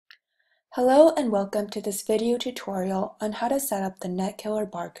Hello and welcome to this video tutorial on how to set up the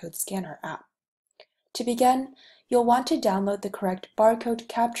Netkiller Barcode Scanner app. To begin, you'll want to download the correct barcode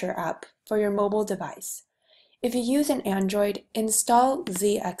capture app for your mobile device. If you use an Android, install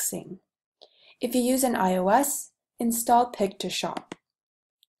ZXing. If you use an iOS, install Pick to Shop.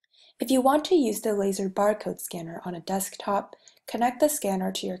 If you want to use the laser barcode scanner on a desktop, connect the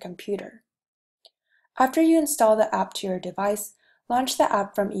scanner to your computer. After you install the app to your device, launch the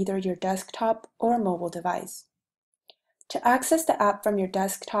app from either your desktop or mobile device. To access the app from your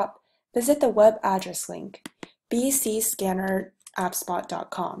desktop, visit the web address link,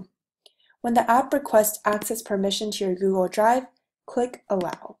 bcscannerappspot.com. When the app requests access permission to your Google Drive, click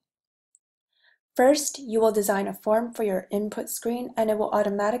Allow. First, you will design a form for your input screen and it will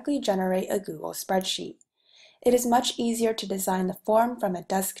automatically generate a Google spreadsheet. It is much easier to design the form from a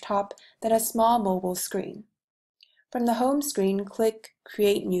desktop than a small mobile screen. From the home screen, click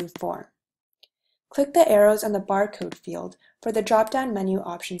Create New Form. Click the arrows on the barcode field for the drop-down menu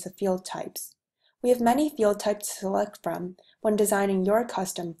options of field types. We have many field types to select from when designing your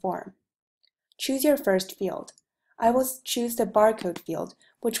custom form. Choose your first field. I will choose the barcode field,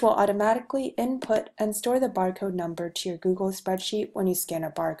 which will automatically input and store the barcode number to your Google spreadsheet when you scan a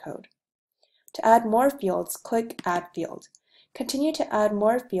barcode. To add more fields, click Add Field. Continue to add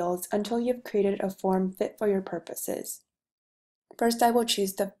more fields until you've created a form fit for your purposes. First, I will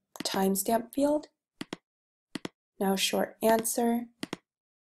choose the timestamp field. Now short answer,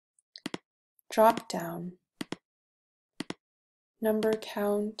 drop down, number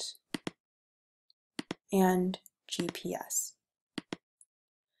count, and GPS.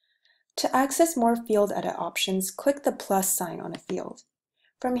 To access more field edit options, click the plus sign on a field.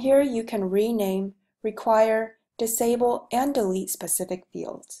 From here, you can rename, require, disable, and delete specific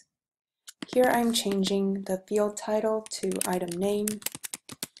fields. Here I'm changing the field title to item name,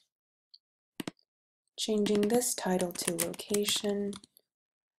 changing this title to location,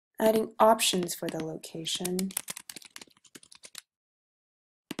 adding options for the location,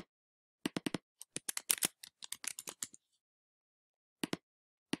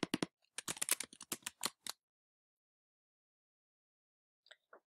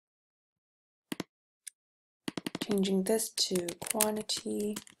 changing this to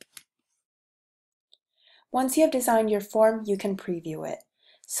quantity. Once you have designed your form, you can preview it.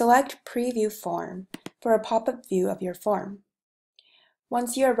 Select Preview Form for a pop-up view of your form.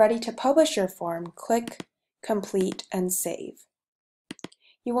 Once you are ready to publish your form, click Complete and Save.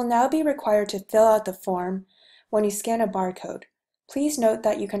 You will now be required to fill out the form when you scan a barcode. Please note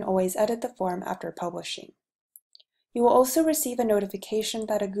that you can always edit the form after publishing. You will also receive a notification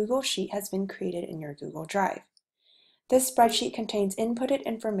that a Google Sheet has been created in your Google Drive. This spreadsheet contains inputted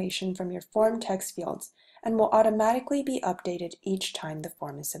information from your form text fields and will automatically be updated each time the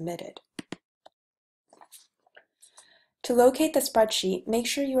form is submitted. To locate the spreadsheet, make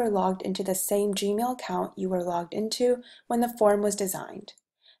sure you are logged into the same Gmail account you were logged into when the form was designed.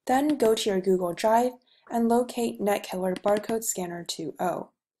 Then go to your Google Drive and locate Netkiller Barcode Scanner 2.0.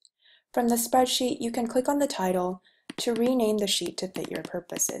 From the spreadsheet, you can click on the title to rename the sheet to fit your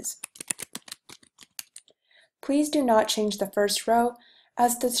purposes. Please do not change the first row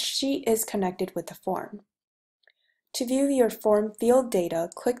as the sheet is connected with the form. To view your form field data,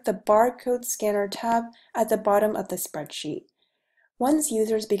 click the Barcode Scanner tab at the bottom of the spreadsheet. Once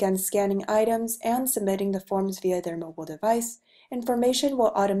users begin scanning items and submitting the forms via their mobile device, information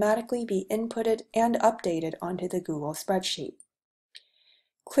will automatically be inputted and updated onto the Google spreadsheet.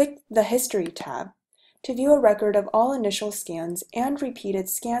 Click the History tab to view a record of all initial scans and repeated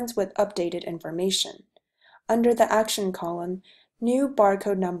scans with updated information. Under the Action column, new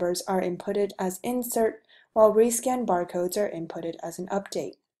barcode numbers are inputted as insert, while rescan barcodes are inputted as an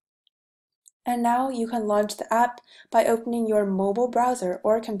update. And now you can launch the app by opening your mobile browser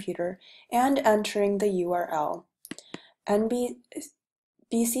or computer and entering the URL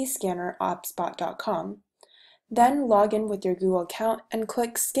bcscannerappspot.com. Then log in with your Google account and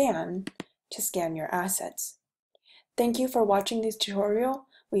click Scan to scan your assets. Thank you for watching this tutorial.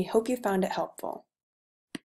 We hope you found it helpful.